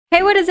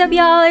Hey, what is up,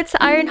 y'all? It's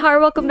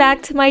Ironheart. Welcome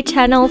back to my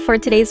channel. For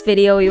today's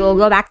video, we will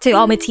go back to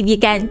OmeTv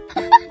again.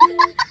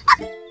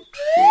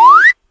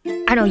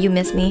 I know you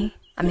miss me.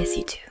 I miss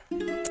you too.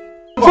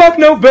 Fuck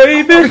no,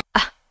 baby!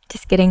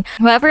 Just kidding.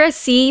 Whoever I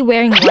see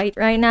wearing white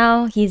right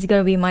now, he's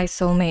gonna be my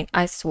soulmate,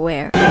 I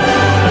swear.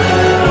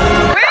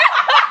 I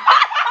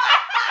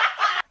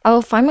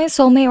will find my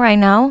soulmate right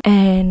now,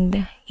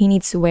 and he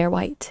needs to wear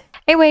white.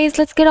 Anyways,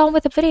 let's get on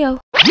with the video.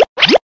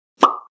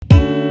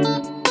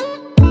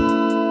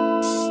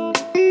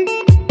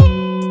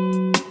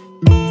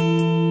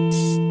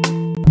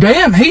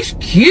 Damn, he's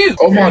cute!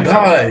 Oh my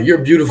god, you're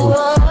beautiful.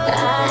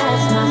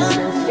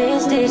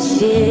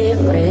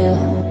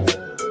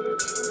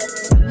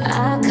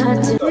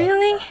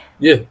 Really?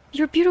 Yeah.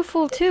 You're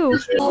beautiful too.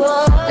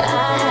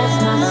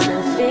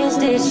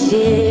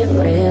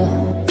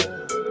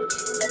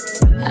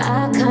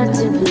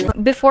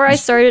 Before I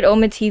started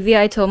OmeTv,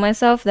 I told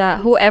myself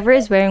that whoever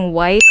is wearing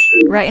white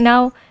right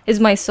now is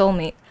my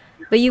soulmate.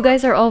 But you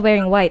guys are all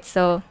wearing white,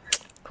 so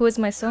who is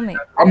my soulmate?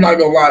 I'm not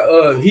gonna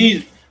lie,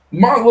 he's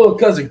my little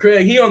cousin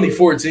Craig, he only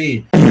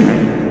 14. Hey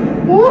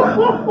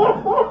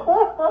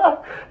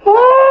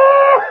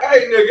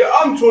nigga,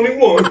 I'm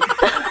 21.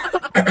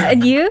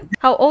 And you?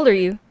 How old are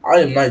you?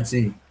 I am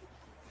 19.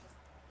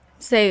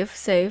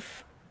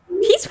 Safe.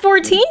 He's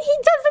 14? He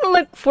doesn't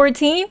look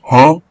 14.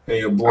 Huh?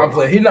 Hey, boy, I'm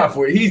playing. He's not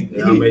 14.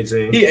 I'm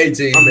 18. He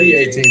 18. He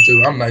 18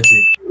 too. I'm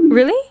 19.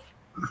 Really?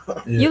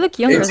 Yeah. You look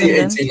younger 18, than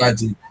him. 18,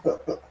 19.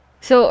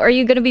 So are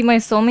you gonna be my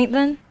soulmate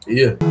then?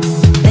 Yeah.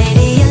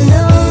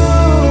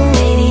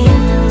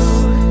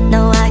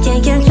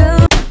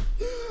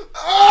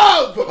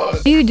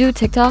 Do you do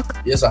TikTok?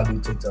 Yes, I do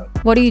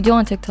TikTok. What do you do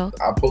on TikTok?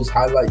 I post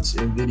highlights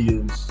and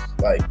videos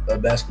like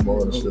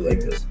basketball and shit like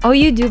this. Oh,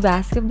 you do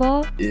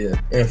basketball? Yeah,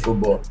 and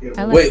football.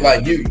 Like Wait,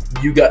 like you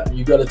got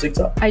a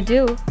TikTok? I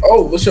do.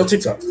 Oh, what's your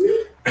TikTok?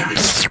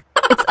 It's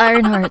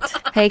Ironheart.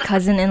 Hey,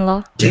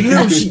 cousin-in-law.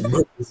 Damn,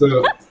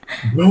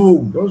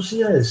 bro,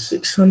 she has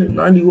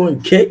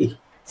 691K.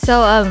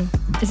 So,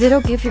 is it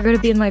okay if you're gonna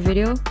be in my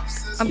video?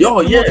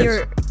 Yo, yes.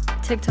 Your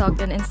TikTok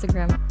and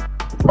Instagram.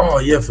 Oh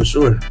yeah, for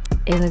sure.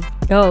 Hey, let's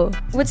go.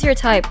 What's your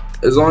type?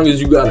 As long as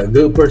you got a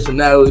good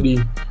personality,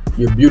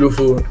 you're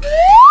beautiful,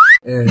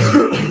 and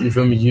you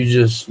feel me, you're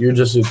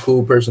just a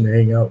cool person to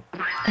hang out.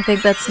 I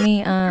think that's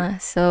me.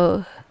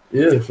 So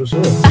yeah, for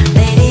sure.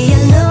 Hey,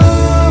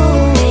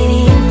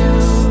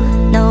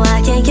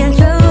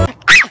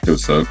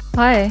 what's up?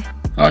 Hi.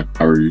 Hi,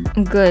 how are you?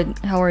 I'm good.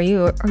 How are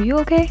you? Are you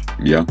okay?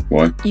 Yeah,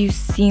 why? You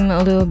seem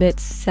a little bit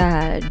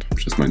sad.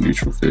 Just my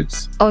neutral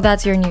face. Oh,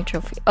 that's your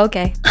neutral face.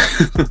 Okay.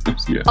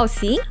 Yeah. Oh,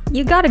 see?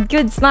 You got a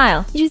good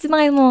smile. You should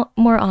smile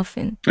more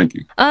often. Thank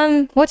you.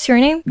 What's your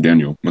name?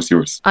 Daniel, what's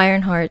yours?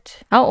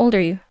 Ironheart. How old are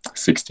you?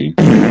 16.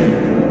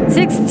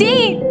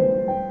 16!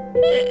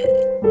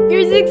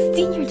 You're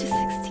 16. You're just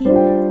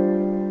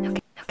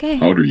 16. Okay.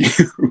 How old are you?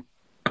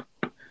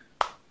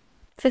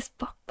 Fist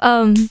bump.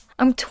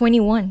 I'm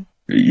 21.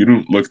 You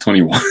don't look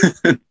 21.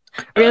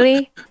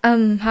 Really?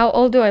 How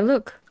old do I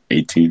look?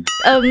 18.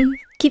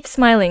 Keep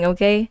smiling,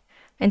 okay?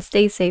 And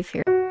stay safe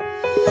here.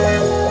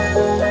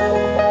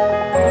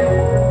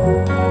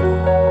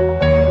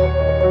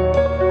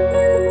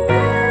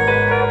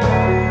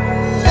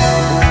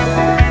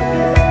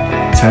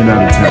 10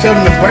 out of 10. Tell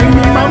them to bring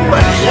me my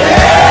money.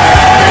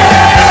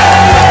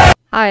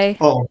 Hi.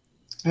 Oh,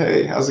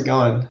 hey, how's it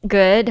going?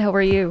 Good. How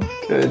are you?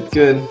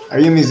 Good. Are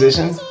you a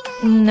musician?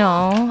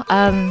 No.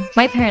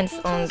 My parents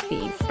own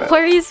these. Why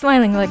are you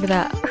smiling like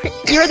that?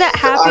 You're that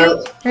happy?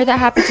 You're that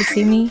happy to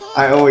see me?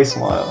 I always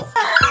smile.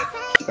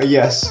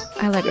 Yes.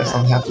 I like Yes, that.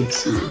 I'm happy to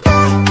see you.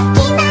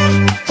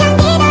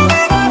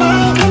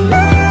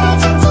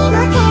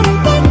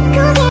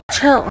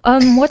 Chill.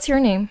 What's your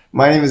name?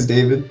 My name is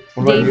David.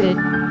 What about David.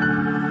 you?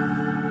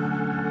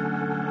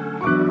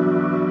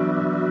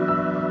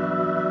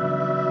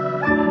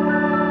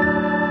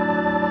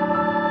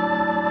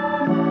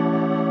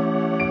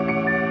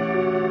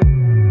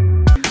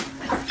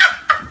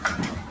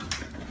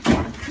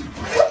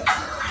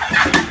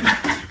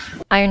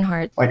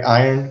 Ironheart. Like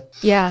iron?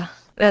 Yeah,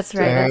 that's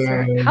right. That's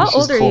right. Dang, How she's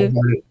old are you?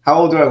 cold-hearted. How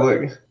old do I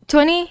look?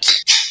 20?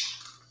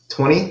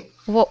 20?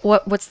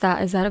 What's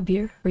that? Is that a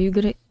beer? Are you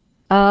good at?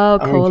 Oh,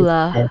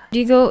 cola. Do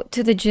you go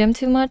to the gym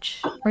too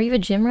much? Are you a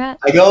gym rat?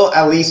 I go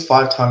at least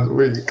 5 times a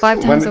week.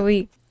 5 times a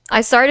week. I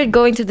started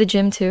going to the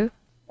gym too,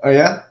 Oh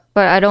yeah?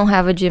 but I don't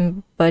have a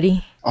gym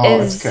buddy.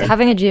 Oh, Is that's okay.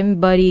 having a gym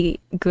buddy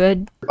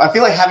good? I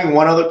feel like having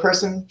one other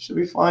person should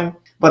be fine.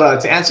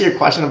 But to answer your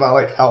question about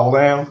like how old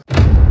I am.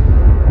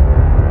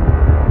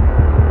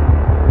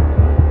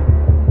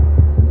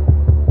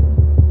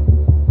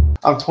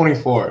 I'm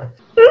 24.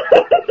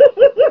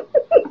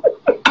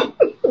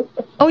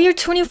 Oh, you're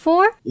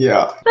 24?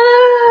 Yeah.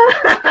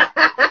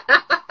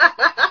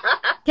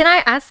 Can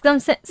I ask them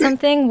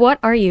something? What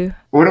are you?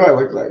 What do I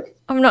look like?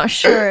 I'm not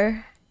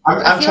sure. I'm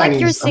I feel Chinese. like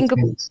you're I'm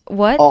Singapore. Chinese.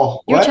 What?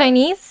 Oh, You're what?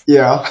 Chinese?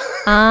 Yeah.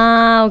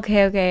 Ah,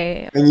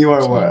 okay. And you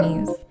are what?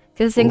 Chinese.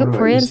 Because What about you?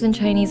 Singaporeans and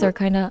Chinese are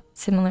kind of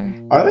similar.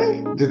 Are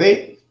they? Do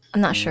they?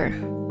 I'm not sure.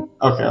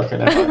 Okay,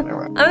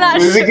 never mind. I'm not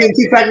We're sure. getting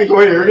too technical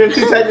here. We're getting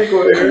too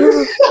technical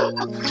here.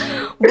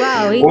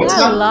 Wow, we What's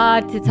got a up?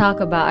 lot to talk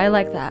about. I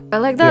like that. I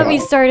like that Yeah. we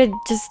started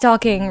just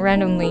talking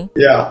randomly.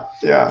 Yeah.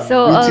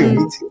 So, me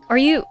too. are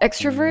you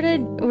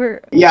extroverted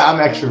or Yeah, I'm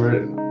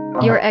extroverted.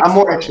 You're I'm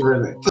more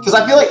extroverted. extroverted because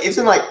I feel like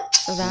isn't like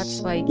so that's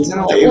why you Isn't keep it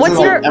on like- talking.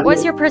 isn't it like What's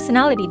every- your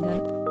personality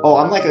then? oh,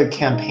 I'm like a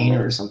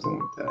campaigner or something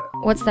like that.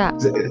 What's that?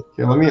 Is it-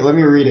 Here, let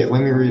me read it.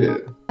 Let me read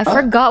it. I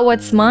forgot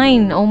what's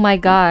mine. Oh my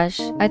gosh.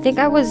 I think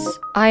I was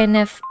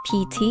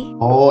INFPT.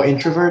 Oh,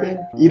 introverted?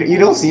 You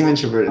don't seem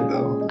introverted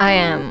though. I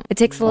am. It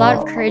takes a lot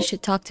of Oh. courage to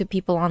talk to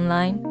people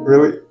online.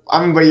 Really?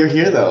 I mean, but you're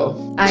here though.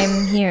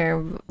 I'm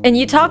here. And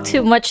you talk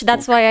too much,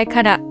 that's why I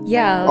kinda...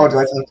 Yeah. Oh, did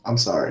I talk? I'm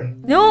sorry.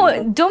 No,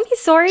 don't be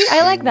sorry.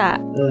 I like that.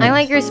 Mm. I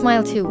like your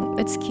smile too.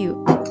 It's cute.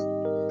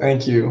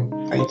 Thank you.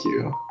 Thank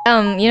you.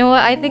 You know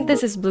what? I think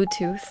this is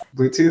Bluetooth.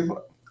 Bluetooth? Some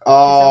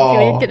Oh.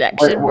 weird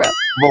connection, bro.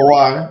 But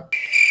why?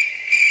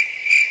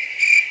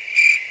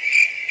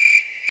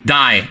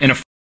 Die in a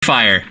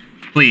fire,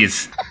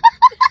 please.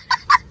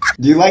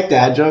 Do you like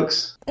dad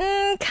jokes?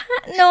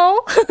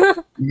 No.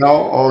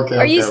 No? Okay.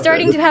 Are you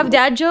starting to have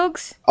dad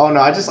jokes? Oh no,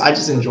 I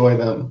just enjoy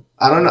them.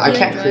 I don't know. I You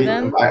can't enjoy create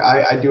them? them.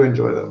 I do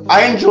enjoy them.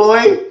 I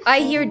enjoy. I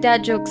hear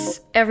dad jokes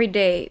every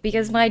day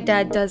because my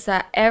dad does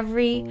that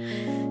every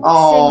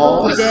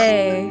Oh. single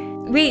day.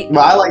 Wait.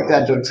 But I like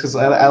dad jokes because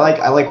I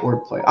like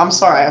wordplay. I'm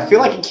sorry. I feel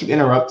like I keep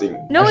interrupting.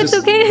 No, I it's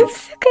just- okay.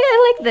 It's okay.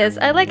 I like this.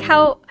 I like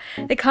how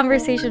the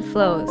conversation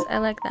flows. I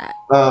like that.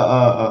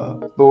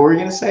 But what were you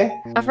gonna say?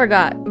 I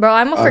forgot. Bro,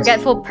 I'm a Oh,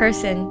 forgetful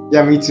person.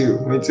 Yeah, me too.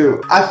 Me too.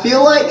 I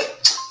feel like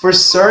for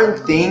certain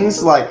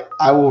things, like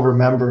I will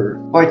remember.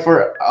 Like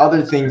for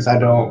other things, I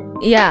don't.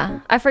 Yeah,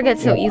 I forget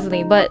so Yeah.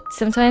 easily, but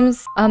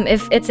sometimes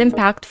if it's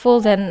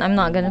impactful, then I'm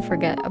not gonna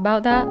forget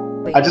about that.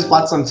 Wait. I just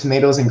bought some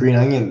tomatoes and green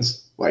onions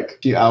like a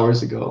few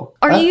hours ago.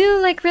 Are Huh?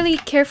 you like really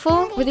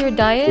careful with your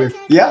diet?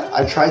 Yeah,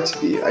 I try to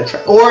be. I try,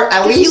 or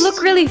at 'Cause least. you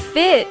look really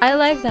fit. I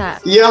like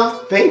that. Yeah,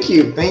 thank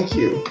you.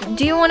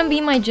 Do you want to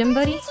be my gym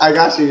buddy? I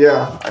got you.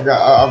 Yeah,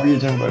 I'll be your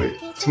gym buddy.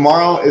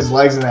 Tomorrow is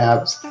legs and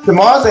abs.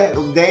 Tomorrow's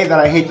the day that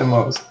I hate the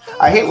most.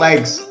 I hate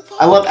legs.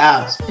 I love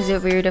abs. Is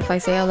it weird if I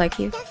say I like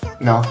you?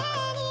 No.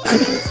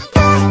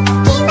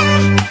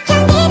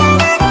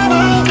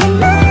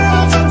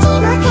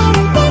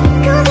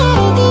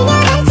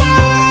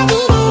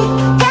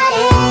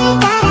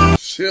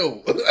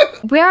 Chill.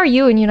 Where are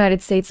you in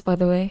United States, by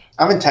the way?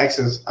 I'm in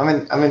Texas. I'm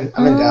in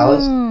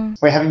Dallas. Oh.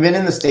 Wait, have you been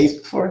in the States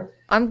before?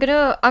 I'm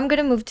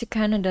gonna move to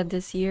Canada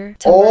this year.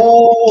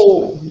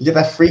 Oh, you get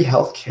that free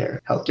healthcare.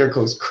 Healthcare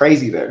goes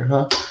crazy there,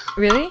 huh?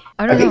 Really?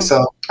 I I don't know. think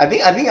so. I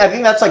think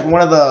that's like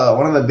one of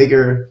the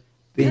bigger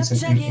things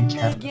in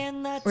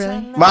Canada.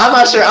 Really? But I'm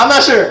not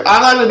sure.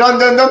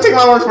 Don't take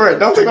my word for it.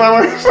 Don't take my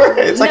word for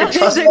it. It's like No, a it's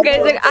trust. okay,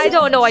 it's okay. I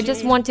don't know. I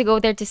just want to go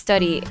there to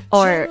study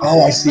or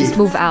Oh, I see. just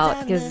move out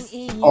because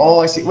Oh,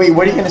 I see. Wait,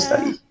 what are you gonna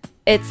study?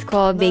 it's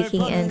called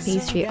Baking and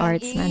Pastry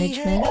Arts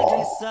Management.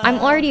 I'm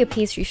already a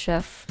pastry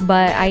chef,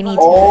 but I need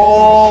to.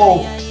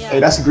 Oh, hey,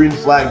 that's a green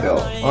flag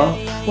though, huh?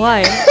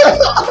 Why?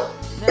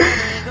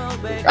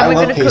 I we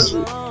love gonna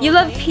pastry. You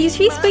love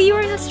pastries, but you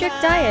are in a strict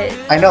diet.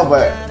 I know,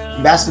 but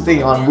that's the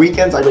thing. On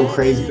weekends, I go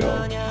crazy though.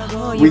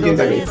 Oh, you Weekends,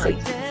 go I go crazy.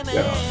 crazy.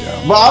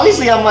 Yeah. But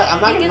obviously, I'm not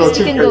gonna go Weekends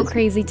too we can crazy. go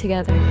crazy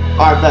together.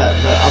 All right, bet.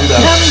 I'm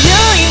done.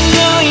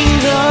 going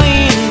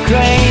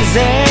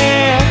crazy.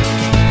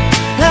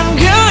 I'm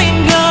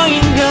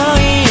going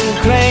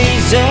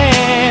crazy.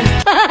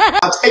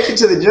 I'll take you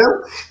to the gym,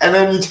 and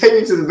then you take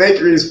me to the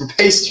bakeries for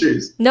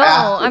pastries. No,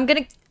 after.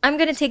 I'm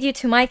gonna take you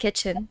to my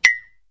kitchen.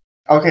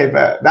 Okay,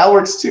 bet. That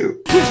works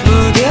too.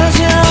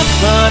 무뎌져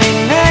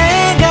버린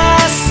내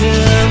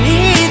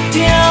가슴이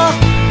뛰어.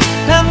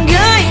 I'm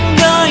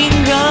going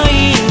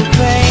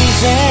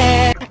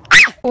crazy.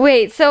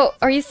 Wait, so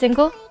are you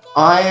single?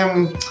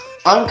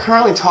 I'm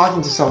currently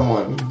talking to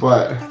someone,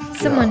 but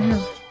Someone yeah.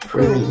 who?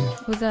 What do you mean?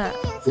 Who's that?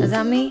 Is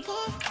that me?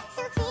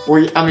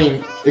 Well, I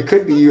mean, it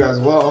could be you as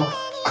well.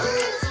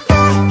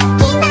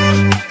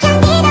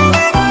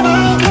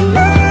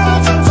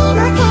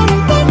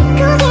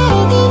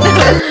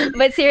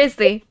 But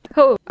seriously,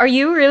 who? Are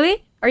you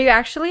really? Are you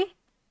actually?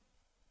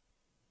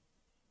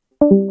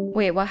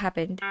 Wait, what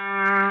happened?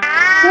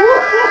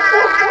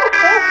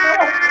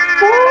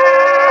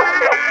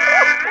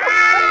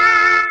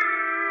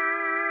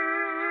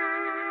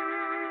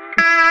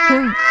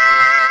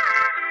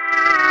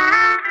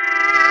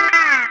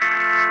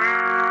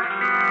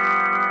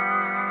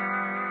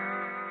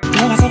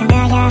 네가 지금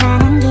가야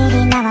하는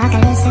길이 나와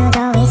걸릴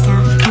수도 있어.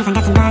 항상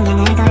같은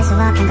방향을 걸 수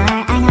없던 걸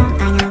I know.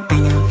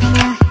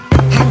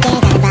 함께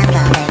가는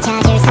방법을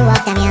찾을 수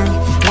없다면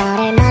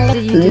너를 멀리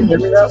Did Can you you hear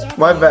me now?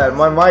 My bad.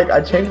 My mic.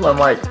 I changed my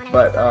mic,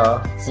 but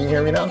can you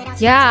hear me now?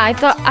 Yeah, I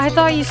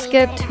thought you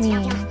skipped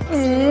me.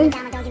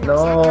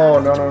 No.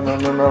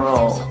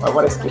 I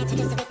want to skip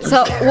you.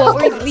 So what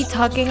were we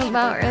talking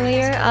about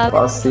earlier?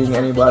 About seeing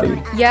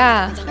anybody.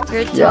 Yeah,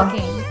 we're Yeah.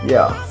 talking.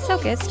 Yeah. It's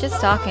okay, it's just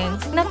talking.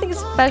 Nothing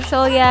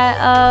special yet.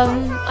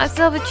 I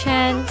still have a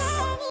chance.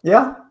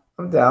 Yeah.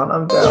 I'm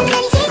down.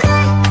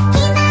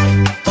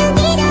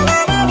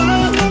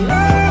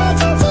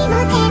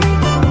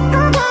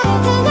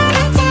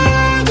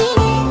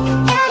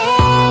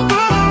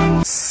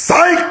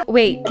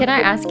 Wait, can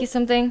I ask you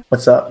something?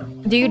 What's up?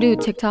 Do you do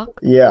TikTok?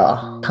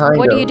 Yeah, kind of.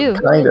 What do you do?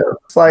 Kind of.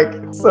 It's like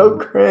so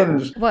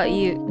cringe. What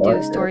you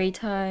do? Story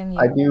time?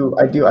 I do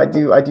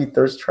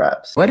thirst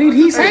traps. What did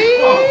he say?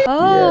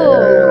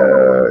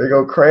 Oh, Yeah, you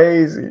go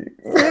crazy.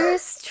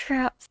 thirst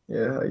traps.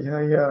 Yeah.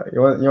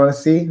 You want to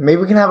see?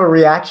 Maybe we can have a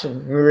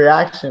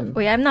reaction.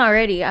 Wait, I'm not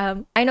ready.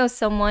 I know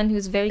someone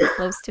who's very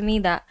close to me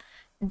that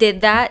did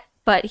that,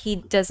 but he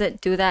doesn't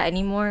do that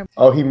anymore.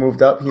 Oh, he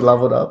moved up. He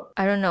leveled up.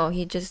 I don't know.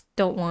 He just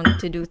don't want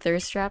to do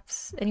thirst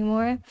traps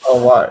anymore.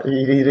 Oh, what?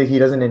 He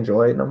doesn't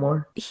enjoy it no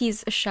more.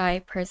 He's a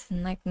shy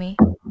person like me.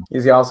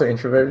 Is he also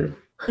introverted?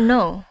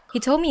 No, he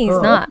told me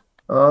he's not.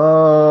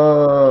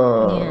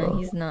 Oh. Yeah,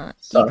 he's not.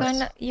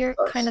 Sucks. You're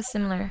kind of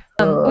similar.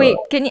 Wait,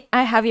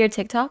 I have your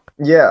TikTok?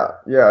 Yeah.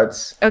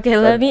 It's Okay,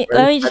 let me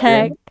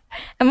check.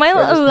 Am I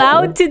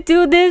allowed to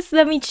do this?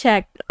 Let me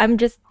check. I'm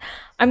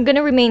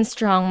gonna remain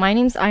strong. My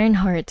name's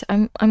Ironheart.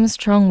 I'm a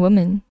strong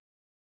woman.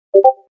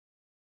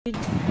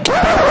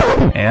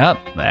 Yep,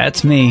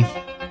 that's me.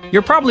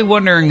 You're probably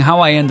wondering how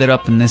I ended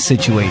up in this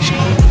situation.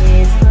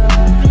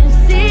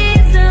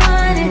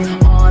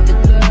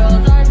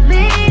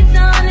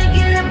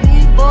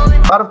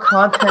 a lot of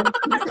content.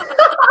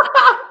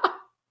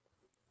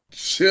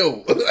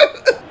 Chill.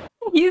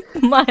 You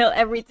smile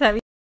every time.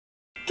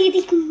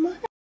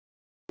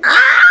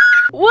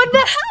 What the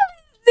hell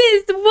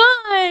is this?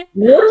 What?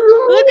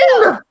 Look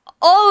at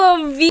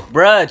all of these.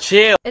 Bruh,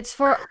 chill. It's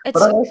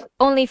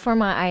only for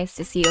my eyes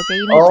to see. Okay,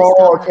 you need to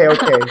stop. Okay.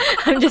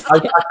 I'm just I'll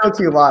kidding. show it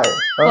to you live.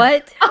 Huh?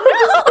 What?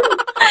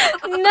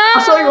 No.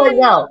 I'll show you right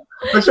now.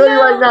 I'll show you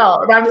right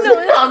now. And I'm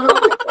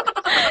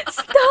just,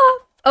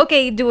 Stop.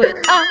 Okay, do it.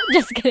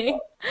 Just kidding.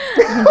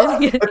 I'm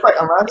just kidding. It's like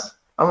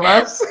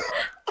unless.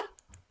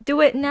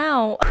 Do it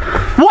now.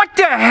 What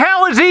the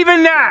hell is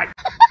even that?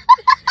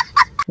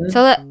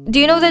 So do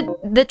you know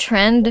the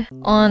trend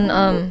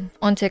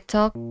on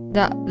TikTok?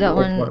 That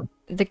one,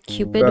 the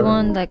Cupid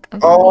one, like.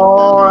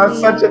 Oh, that's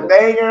such a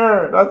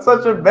banger! That's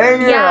such a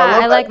banger!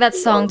 Yeah, I like that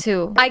song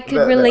too. I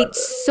could relate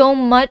so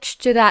much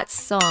to that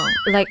song.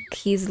 Like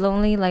he's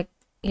lonely. Like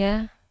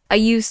yeah, I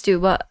used to,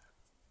 but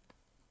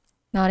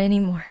not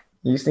anymore.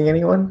 You sing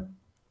anyone?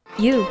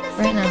 You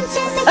right now.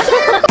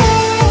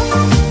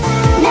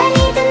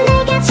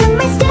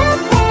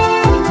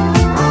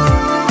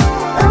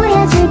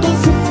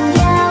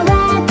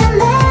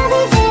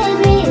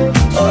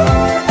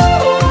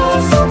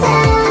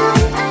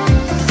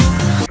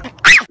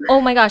 Oh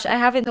my gosh, I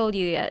haven't told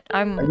you yet.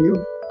 I'm a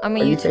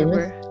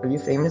YouTuber. Are you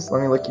famous?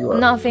 Let me look you up. I'm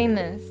not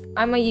famous.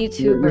 I'm a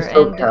YouTuber. You're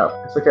so cap.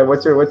 It's okay.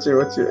 What's your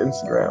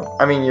Instagram?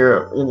 I mean,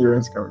 your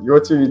Instagram.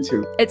 What's your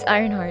YouTube? It's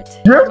Ironheart.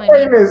 You're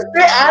famous.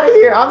 Get out of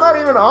here. I'm not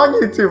even on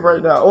YouTube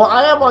right now. Well,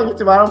 I am on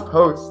YouTube. I don't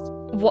post.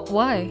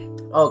 Why?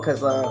 Oh,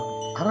 cause I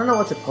don't know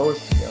what to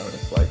post. To be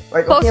honest,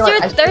 like post okay,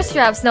 your thirst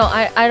traps. No,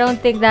 I don't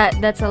think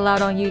that's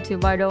allowed on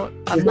YouTube.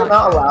 Is that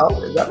not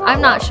allowed? Is that not I'm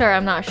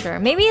allowed? not sure.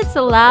 Maybe it's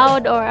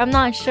allowed, or I'm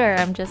not sure.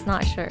 I'm just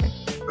not sure.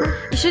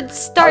 You should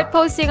start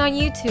posting on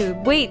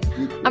YouTube. Wait,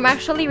 I'm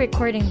actually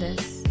recording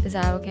this. Is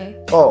that okay?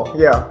 Oh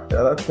yeah.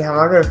 Damn,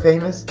 I'm gonna get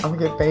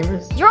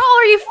famous. You're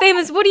already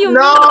famous. What do you mean?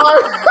 No.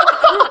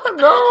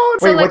 So,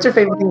 Wait, like, what's your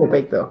favorite thing to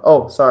bake though?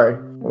 Oh, sorry.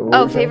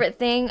 What favorite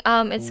thing?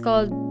 It's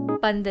called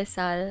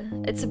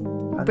pandesal. It's a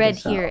bread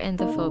here in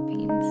the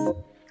Philippines.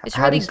 It's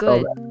How do really you spell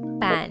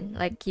good. Pan,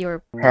 like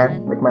your Pan,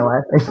 pan. like my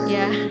last name.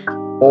 Yeah.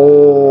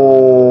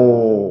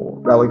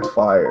 Oh, that looks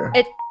fire.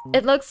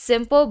 It looks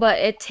simple, but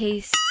it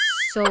tastes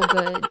so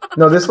good.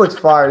 No, this looks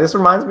fire. This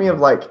reminds me of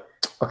like,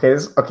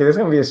 this is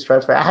gonna be a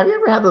stretch. But have you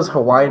ever had those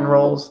Hawaiian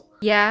rolls?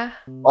 Yeah.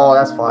 Oh,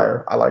 that's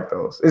fire. I like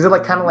those. Is it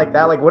like kind of like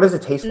that? Like, what does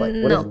it taste like?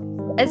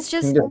 No, it's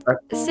just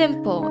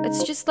simple.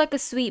 It's just like a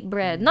sweet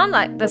bread, not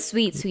like the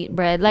sweet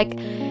bread. Like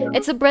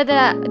it's a bread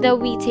that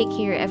we take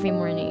here every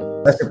morning.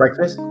 That's your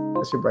breakfast.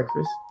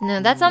 No,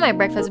 that's not my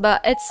breakfast,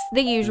 but it's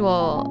the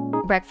usual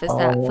breakfast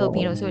that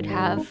Filipinos would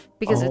have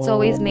because it's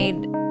always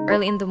made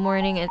early in the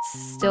morning. It's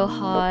still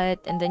hot,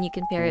 and then you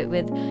can pair it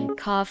with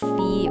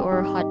coffee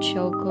or hot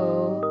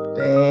choco.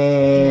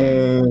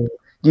 Dang.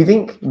 Do you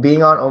think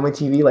being on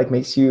OmeTv like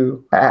makes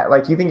you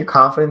like? Do you think your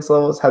confidence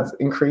levels has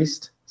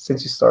increased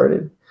since you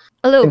started?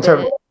 A little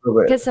bit,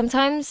 because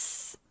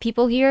sometimes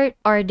people here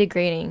are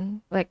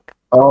degrading. Like,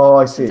 oh,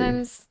 I see.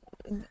 Sometimes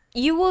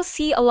you will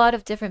see a lot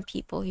of different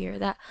people here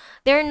that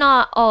they're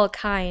not all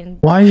kind.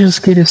 Why is this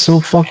kid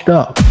so fucked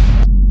up?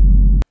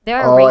 There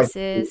are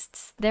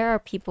racists. There are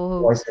people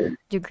who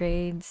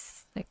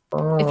degrades. Like,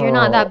 if you're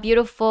not that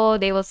beautiful,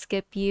 they will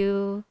skip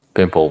you.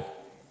 Pimple.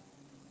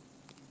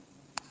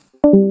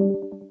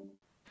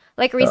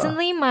 Like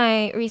recently,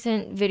 my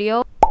recent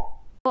video,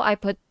 I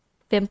put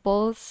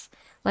pimples,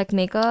 like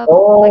makeup.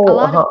 Like a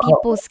lot of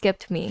people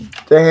skipped me.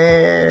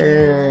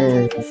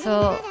 Dang.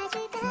 So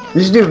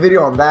you should do a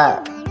video on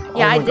that.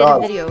 Yeah, I did a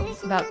video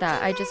about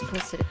that. I just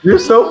posted it. You're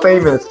so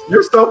famous.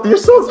 You're so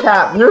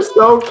cap. You're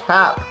so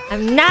cap.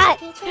 I'm not.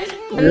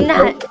 You're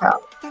so cap.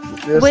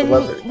 You're a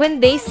celebrity. When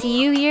they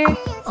see you here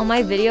on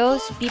my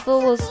videos, people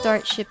will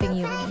start shipping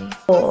you with me.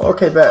 Oh,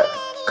 okay, bet.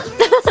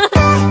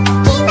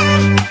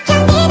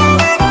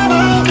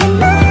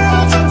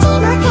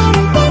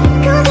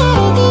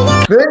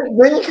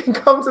 then you can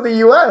come to the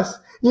U.S.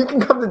 You can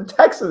come to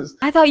Texas.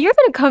 I thought you were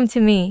gonna come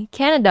to me,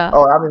 Canada.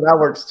 Oh, I mean that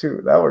works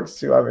too. That works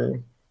too. I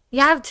mean,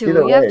 You have to.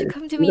 either You have to way.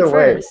 come to me Either way.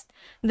 first.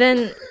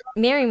 Then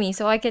marry me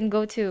so I can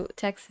go to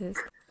Texas.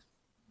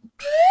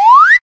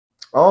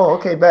 Oh,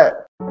 okay, bet.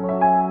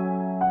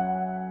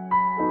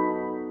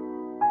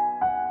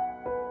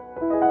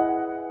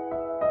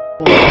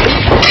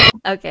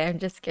 Okay, I'm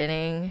just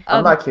kidding.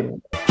 I'm not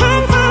kidding.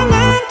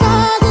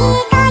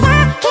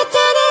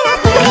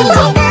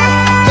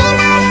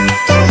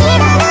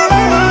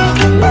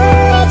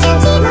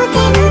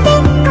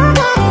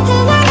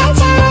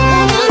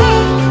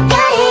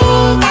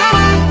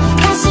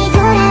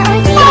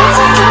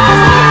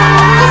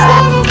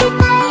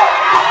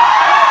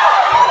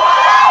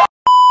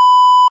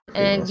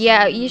 And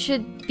yeah, you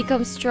should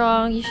become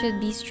strong. You should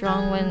be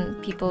strong when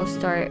people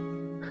start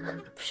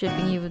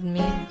shipping you with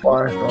me.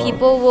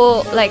 People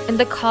will, like, in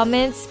the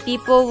comments,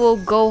 people will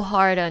go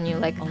hard on you.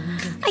 Like,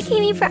 I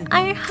came in for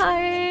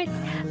Ironheart.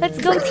 Let's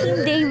go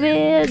Team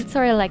David.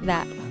 Sort of like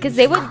that. Because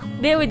they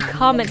would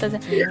comment on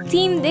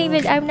Team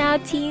David, I'm now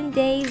Team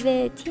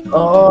David. Team David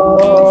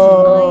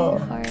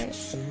Ironheart.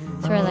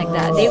 Sort of like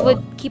that. They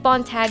would keep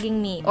on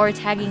tagging me or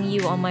tagging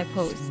you on my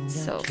posts.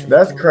 So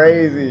That's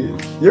crazy.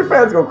 Your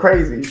fans go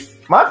crazy.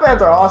 My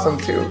fans are awesome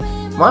too.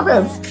 My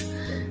fans,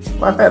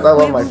 I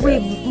love my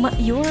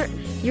fans.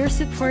 Your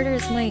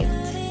supporters might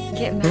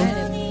get mad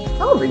at me. I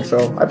don't think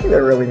so. I think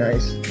they're really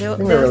nice. They'll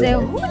really say,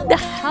 nice. who the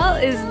hell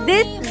is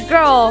this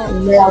girl?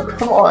 Yeah,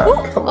 come on.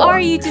 Who are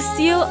you to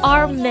steal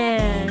our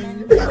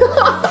man?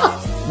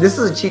 This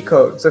is a cheat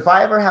code. So if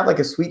I ever have like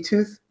a sweet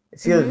tooth,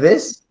 it's either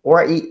this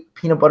or I eat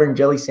peanut butter and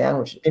jelly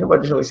sandwich. Peanut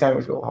butter and jelly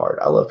sandwich go hard.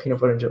 I love peanut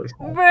butter and jelly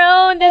sandwich.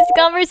 Bro, this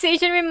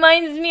conversation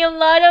reminds me a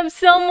lot of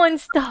someone.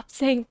 Stop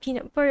saying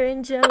peanut butter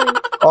and jelly.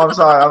 Oh, I'm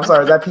sorry. Is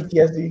that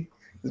PTSD?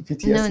 Is it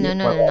PTSD?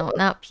 No,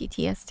 not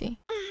PTSD.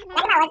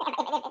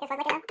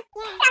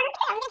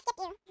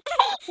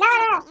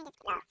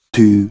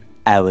 2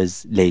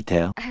 hours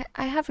later.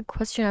 I have a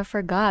question I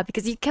forgot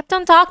because you kept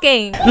on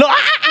talking. I'm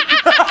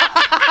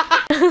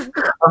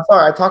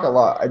sorry. I talk a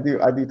lot. I do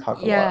talk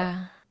a lot.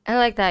 Yeah, I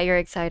like that you're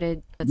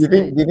excited. Do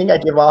you think I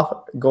give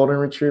off golden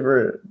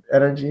retriever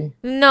energy?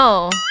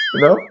 No.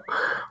 No?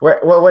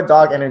 What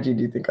dog energy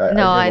do you think I give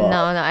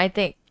off? I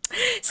think.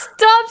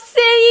 Stop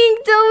saying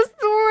those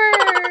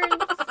words.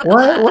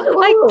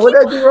 What did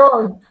I do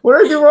wrong? What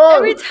did I do wrong?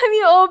 Every time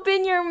you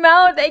open your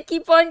mouth, I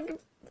keep on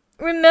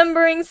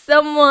remembering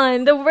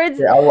someone. The words,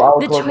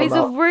 the choice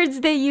of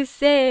words that you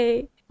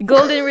say.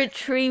 Golden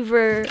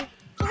retriever.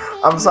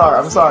 I'm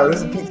sorry.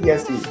 This is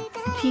PTSD.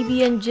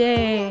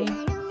 PB&J.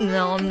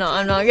 No, I'm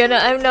not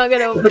gonna.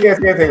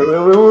 Okay.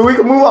 We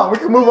can move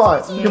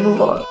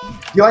on.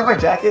 You like my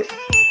jacket?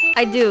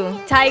 I do.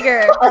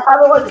 Tiger. I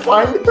don't like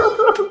find it.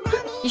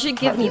 You should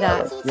give me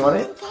that. You want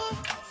it?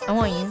 I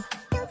want you.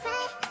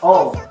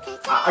 Oh,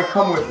 I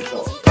come with it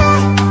though.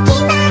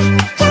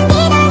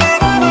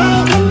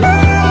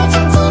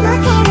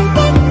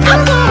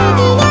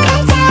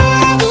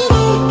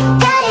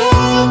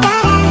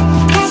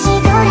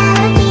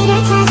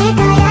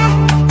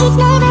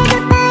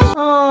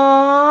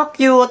 Oh,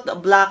 cute.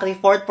 Black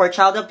report for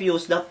child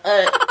abuse.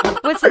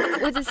 What's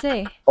it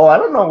say? Oh, I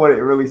don't know what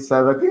it really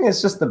says. I think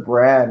it's just the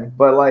brand,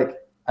 but like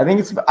I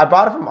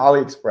bought it from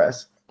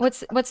AliExpress.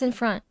 What's in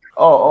front?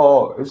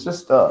 Oh, it's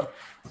just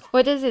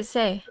What does it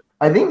say?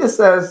 I think this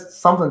says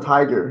something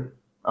tiger.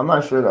 I'm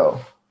not sure though.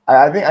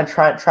 I think I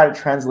tried to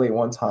translate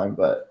one time,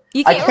 but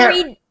You can't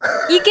read.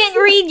 You can't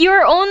read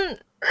your own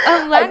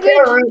language.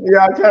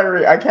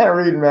 I can't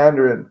read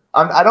Mandarin.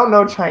 I don't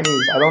know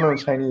Chinese.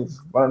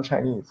 But I'm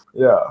Chinese.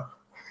 Yeah.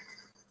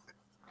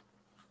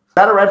 Is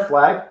that a red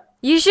flag?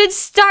 You should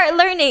start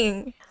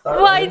learning.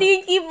 Why do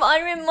you keep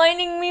on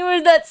reminding me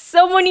that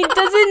someone who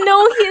doesn't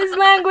know his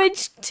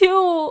language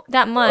too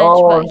that much,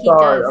 but he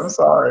does? I'm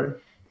sorry.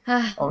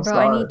 Bro,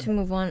 I need to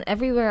move on.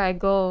 Everywhere I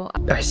go,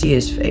 I see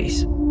his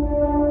face. I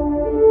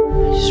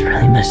just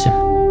really miss him.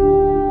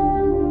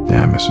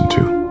 Yeah, I miss him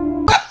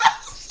too.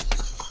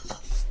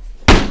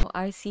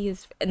 I see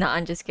his. No,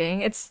 I'm just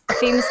kidding. It's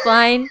famous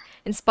line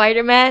in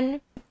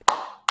Spider-Man.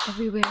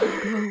 Everywhere I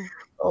go.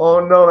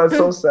 Oh no, that's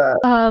so sad.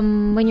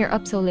 When you're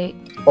up so late.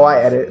 Oh, I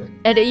edit.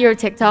 Edit your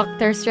TikTok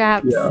thirst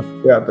traps. Yeah,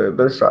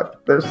 they're shot.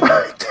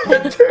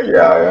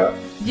 Yeah.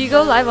 Do you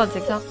go live on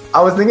TikTok?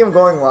 I was thinking of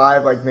going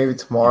live like maybe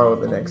tomorrow or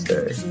the next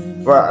day,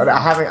 but I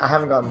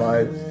haven't gone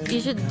live. You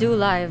should do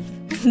live.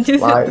 Do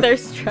the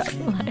thirst trap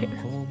live.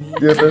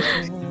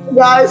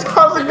 Guys,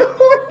 how's it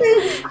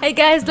going? Hey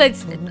guys,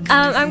 let's.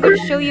 I'm gonna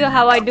show you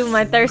how I do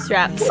my thirst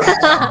traps.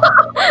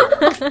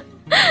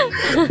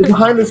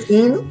 Behind the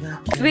scenes.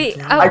 Wait,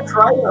 I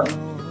tried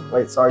them.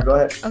 Wait, sorry. Go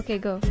ahead. Okay,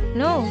 go.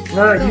 No,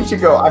 you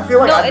should go. I feel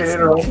like I've been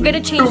interrupted. I'm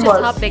gonna change the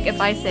topic if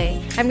I say.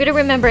 I'm gonna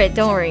remember it.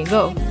 Don't worry.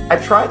 Go. I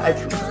tried.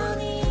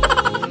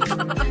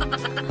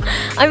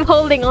 I'm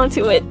holding on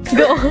to it.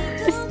 Go.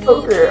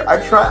 Okay, I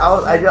tried.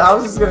 I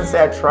was just gonna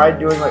say I tried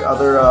doing like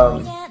other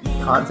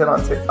content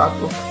on TikTok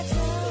before.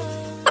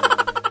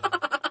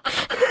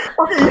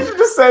 Okay, you should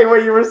just say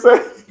what you were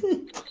saying.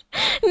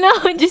 No,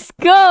 just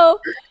go.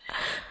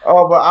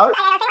 Oh, but I was.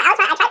 I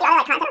tried to do other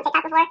like content on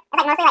TikTok before. It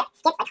was like mostly like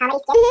skits, like comedy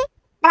skits.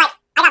 But like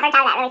I got burnt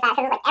out of that really fast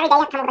because like every day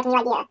you have to come up with like a new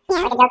idea,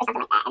 like a joke or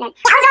something like that. And then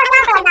I was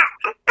going for like that.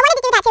 I wanted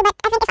to do that too, but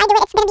I think if I do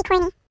it, it's gonna be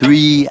corny.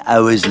 3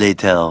 hours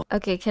later.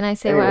 Okay, can I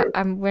say Anyway, what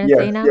I'm gonna Yes,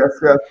 say now? yes,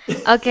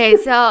 yes. Okay,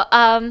 so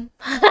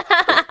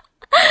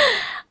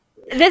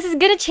this is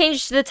gonna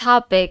change the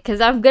topic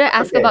because I'm gonna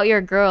ask Okay. about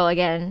your girl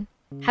again.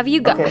 Have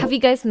you Okay. have you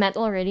guys met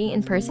already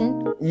in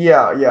person?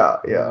 Yeah.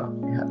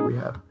 We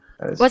have.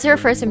 That is What's your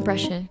true. first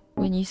impression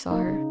when you saw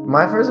her?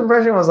 My first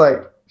impression was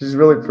like she's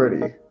really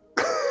pretty.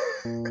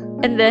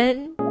 And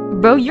then,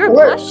 bro, you're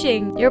What?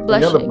 blushing. You're You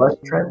know the blushing. blush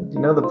trend? You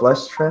know the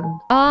blush trend?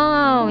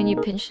 Oh, when you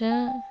pinch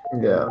it.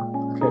 Yeah.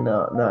 Okay.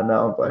 Now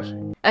I'm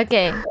blushing.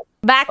 Okay,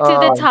 back to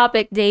the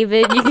topic,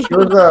 David. You She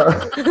was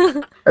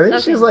I think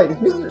Okay. she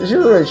was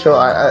really chill.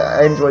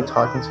 I enjoyed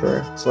talking to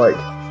her. It's like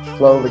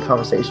flow of the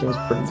conversation was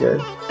pretty good.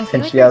 I feel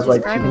And like she you're has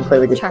like she describing can play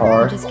the Chuck,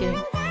 guitar. I'm just kidding.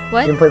 She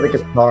What? can play the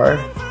guitar.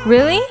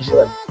 Really?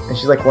 And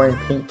she's like wearing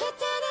pink.